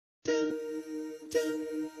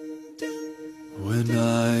When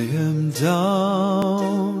I am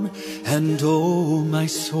down and oh my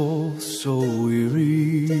soul so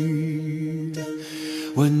weary,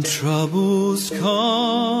 when troubles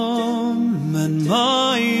come and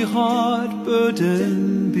my heart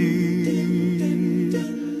burden be,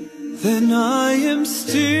 then I am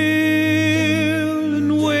still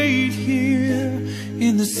and wait here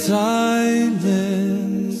in the silence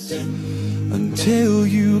until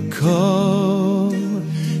you come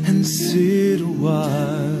and sit a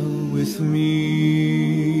while with me.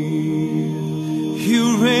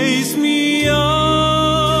 You raise me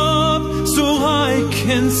up so I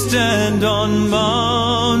can stand on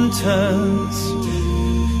mountains.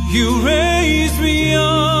 You raise me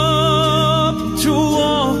up to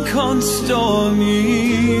walk on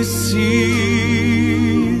stormy seas.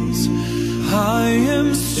 I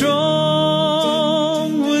am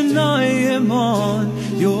strong when I am on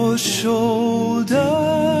your shoulders.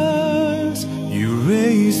 You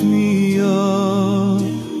raise me up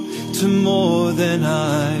to more than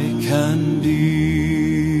I can be.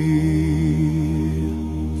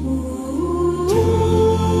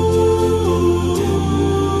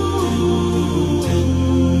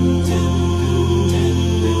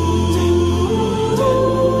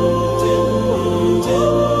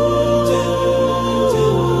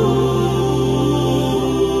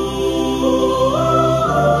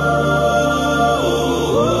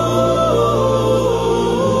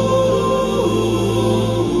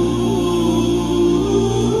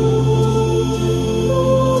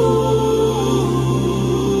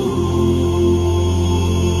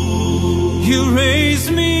 You raise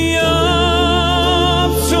me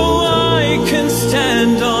up so I can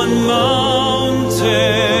stand on mountains.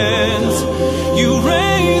 You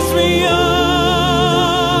raise me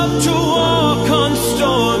up to walk on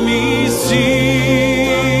stormy seas.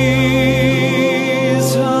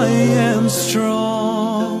 I am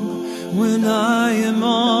strong when I am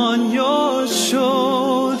on your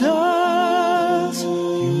shoulders.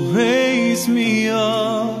 You raise me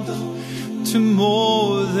up to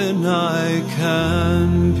more than I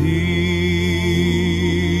can be.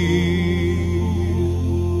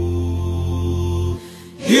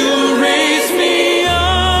 You raise me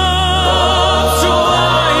up so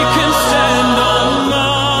I can stand on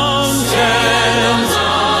mountains.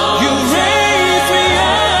 You raise me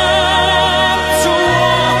up to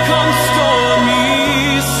walk on stormy seas. I am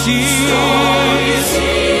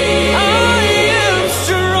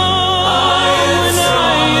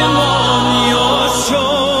strong when I am on your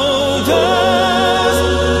shoulders. You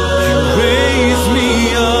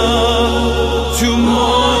raise me up to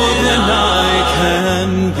more than I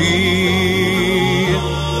can be.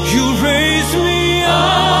 You raise me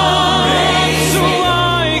up so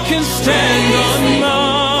I can stand on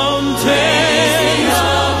mountains.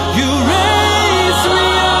 You raise me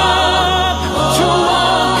up to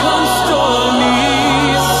walk on stormy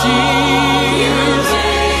seas.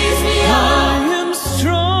 I am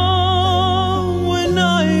strong when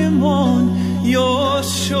I am on your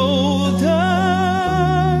shoulders.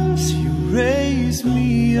 You raise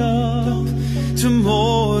me up to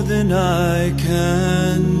more than I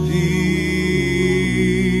can be.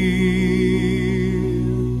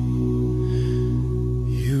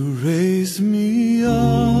 You raise me up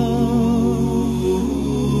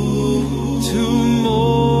to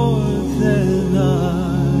more than I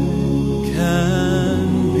can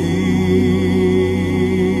be.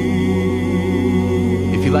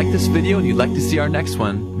 If you like this video and you'd like to see our next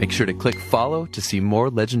one, make sure to click follow to see more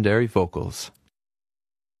legendary vocals.